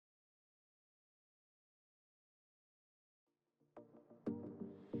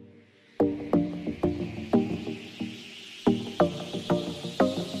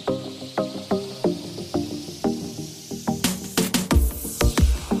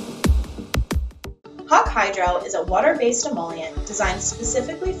HawkHydro is a water-based emollient designed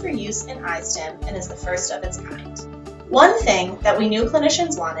specifically for use in eye stim and is the first of its kind. One thing that we knew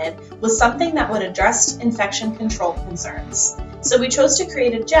clinicians wanted was something that would address infection control concerns. So we chose to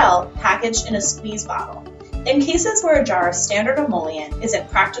create a gel packaged in a squeeze bottle. In cases where a jar of standard emollient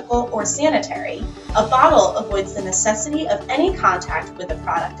isn't practical or sanitary, a bottle avoids the necessity of any contact with the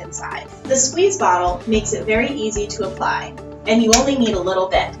product inside. The squeeze bottle makes it very easy to apply, and you only need a little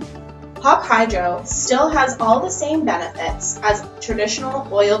bit. HawkHydro still has all the same benefits as traditional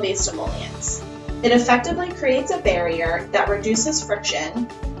oil-based emollients. It effectively creates a barrier that reduces friction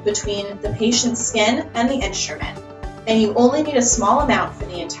between the patient's skin and the instrument, and you only need a small amount for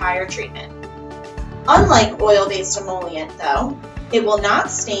the entire treatment. Unlike oil-based emollient, though, it will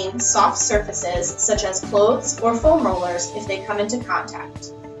not stain soft surfaces such as clothes or foam rollers if they come into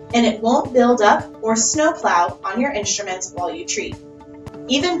contact, and it won't build up or snowplow on your instruments while you treat.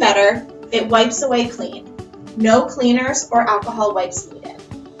 Even better, it wipes away clean. No cleaners or alcohol wipes needed.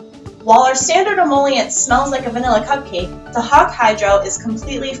 While our standard emollient smells like a vanilla cupcake, the HawkHydro is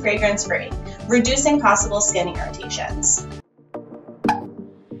completely fragrance-free, reducing possible skin irritations.